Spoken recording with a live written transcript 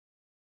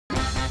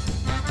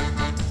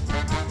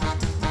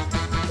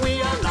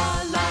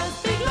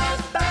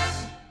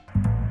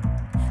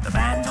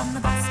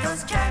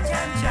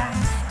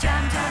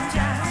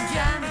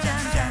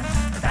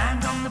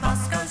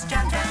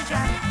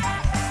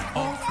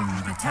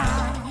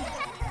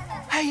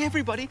Hey,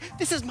 everybody,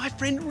 this is my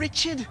friend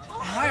Richard.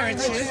 Hi,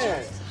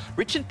 Richard.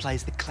 Richard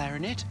plays the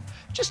clarinet,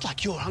 just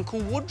like your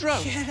Uncle Woodrow.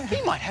 Yeah.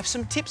 He might have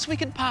some tips we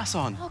could pass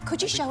on. Oh,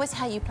 could you show us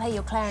how you play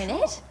your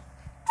clarinet?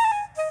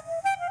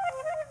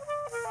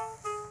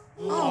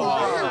 Oh,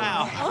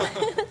 wow.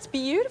 Oh, that's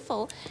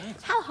beautiful.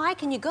 Thanks. How high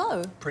can you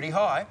go? Pretty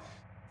high.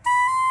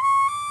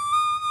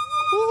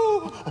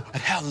 Ooh.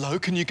 And how low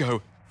can you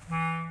go?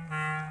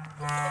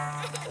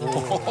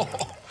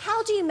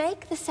 How do you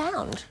make the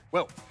sound?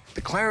 Well,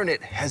 the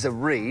clarinet has a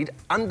reed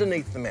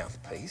underneath the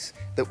mouthpiece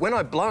that when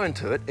I blow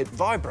into it, it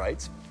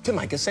vibrates to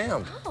make a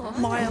sound. Oh.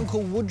 My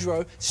Uncle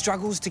Woodrow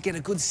struggles to get a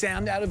good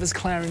sound out of his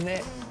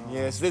clarinet.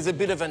 Yes, there's a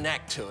bit of a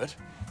knack to it,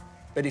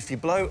 but if you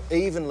blow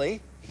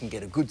evenly, you can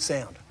get a good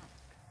sound.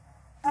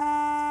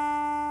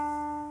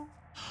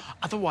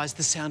 Otherwise,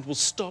 the sound will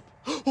stop,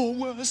 or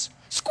worse,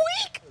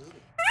 squeak!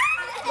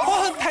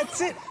 Oh,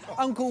 that's it.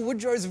 Uncle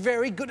Woodrow's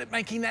very good at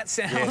making that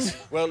sound.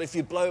 Yes. Well, if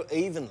you blow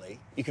evenly,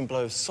 you can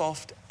blow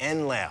soft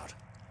and loud.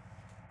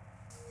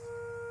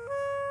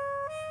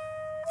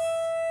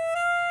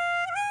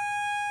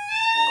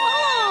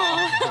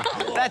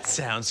 That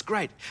sounds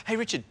great. Hey,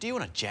 Richard, do you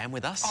want to jam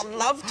with us? I'd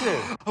love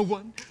to. A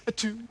one, a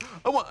two,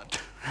 a one.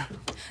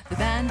 The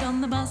band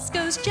on the bus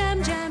goes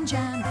jam, jam,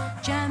 jam,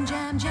 jam,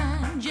 jam,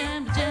 jam,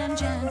 jam, jam,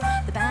 jam.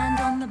 The band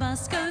on the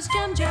bus goes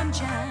jam, jam,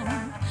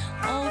 jam,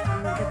 all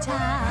through the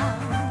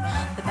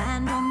town. The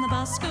band on the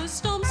bus goes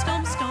stomp,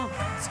 stomp, stomp,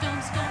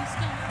 stomp, stomp,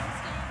 stomp.